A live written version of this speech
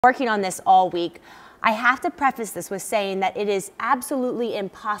Working on this all week, I have to preface this with saying that it is absolutely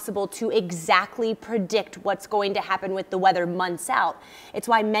impossible to exactly predict what's going to happen with the weather months out. It's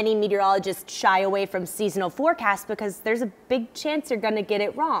why many meteorologists shy away from seasonal forecasts, because there's a big chance you're going to get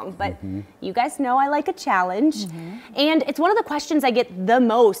it wrong. But you guys know I like a challenge. And it's one of the questions I get the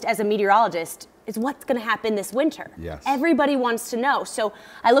most as a meteorologist is what's going to happen this winter. Yes. Everybody wants to know. So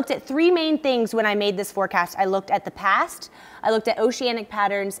I looked at three main things when I made this forecast. I looked at the past, I looked at oceanic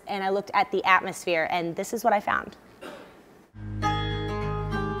patterns, and I looked at the atmosphere, and this is what I found.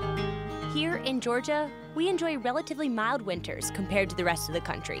 Here in Georgia, we enjoy relatively mild winters compared to the rest of the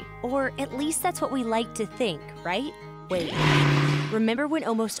country. Or at least that's what we like to think, right? Wait, remember when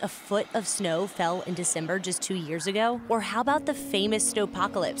almost a foot of snow fell in December just 2 years ago? Or how about the famous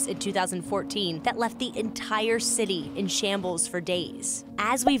snowpocalypse in 2014 that left the entire city in shambles for days?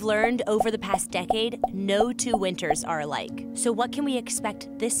 As we've learned over the past decade, no two winters are alike. So what can we expect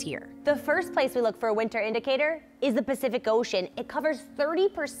this year? The first place we look for a winter indicator is the Pacific Ocean. It covers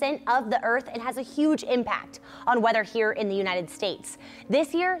 30% of the Earth and has a huge impact on weather here in the United States.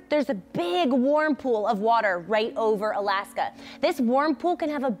 This year, there's a big warm pool of water right over Alaska. This warm pool can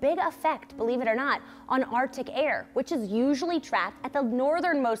have a big effect, believe it or not, on Arctic air, which is usually trapped at the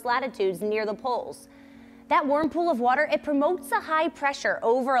northernmost latitudes near the poles. That warm pool of water, it promotes a high pressure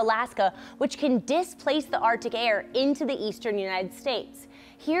over Alaska, which can displace the Arctic air into the eastern United States.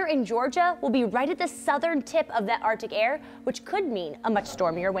 Here in Georgia, we'll be right at the southern tip of that Arctic air, which could mean a much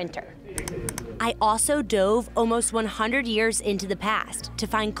stormier winter. I also dove almost 100 years into the past to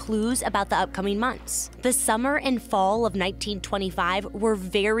find clues about the upcoming months. The summer and fall of 1925 were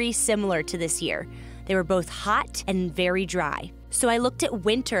very similar to this year. They were both hot and very dry. So I looked at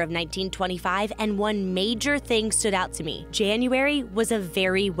winter of 1925, and one major thing stood out to me. January was a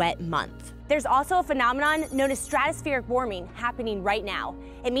very wet month. There's also a phenomenon known as stratospheric warming happening right now.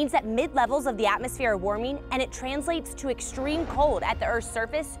 It means that mid-levels of the atmosphere are warming, and it translates to extreme cold at the Earth's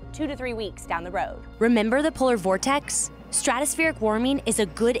surface 2 to 3 weeks down the road. Remember the polar vortex? Stratospheric warming is a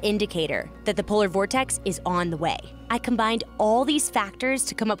good indicator that the polar vortex is on the way. I combined all these factors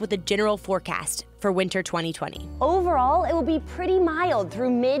to come up with a general forecast for winter 2020. Overall, it will be pretty mild through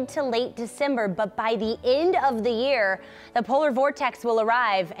mid to late December, but by the end of the year, the polar vortex will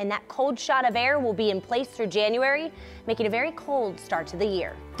arrive and that cold shot of air will be in place through January, making a very cold start to the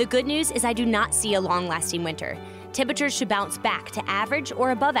year. The good news is I do not see a long-lasting winter. Temperatures should bounce back to average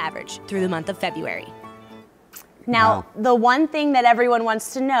or above average through the month of February. Now, the one thing that everyone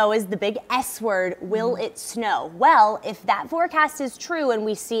wants to know is the big S word, will it snow? Well, if that forecast is true and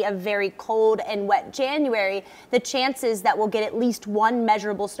we see a very cold and wet January, the chances that we'll get at least one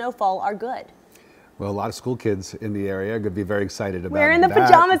measurable snowfall are good. Well, a lot of school kids in the area are going to be very excited about Wearing the that,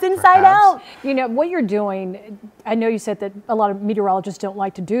 pajamas inside perhaps. out. You know, what you're doing, I know you said that a lot of meteorologists don't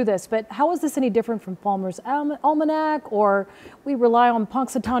like to do this, but how is this any different from Palmer's Almanac, or we rely on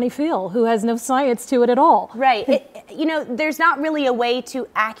Punxsutawney Phil, who has no science to it at all? Right. You know, there's not really a way to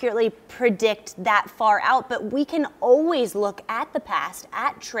accurately predict that far out, but we can always look at the past,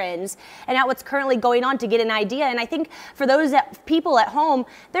 at trends, and at what's currently going on to get an idea. And I think for those people at home,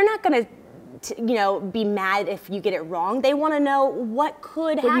 they're not going to be mad if you get it wrong. They want to know what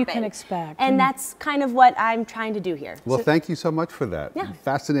could happen. What you can expect. And that's kind of what I'm trying to do here. Well, thank you so much for that. Yeah.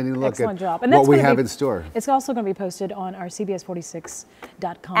 Fascinating look Excellent at job. And what we have in store. It's also going to be posted on our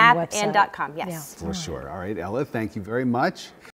CBS46.com App website. and .com, yes. Yeah. For sure. All right, Ella, thank you very much.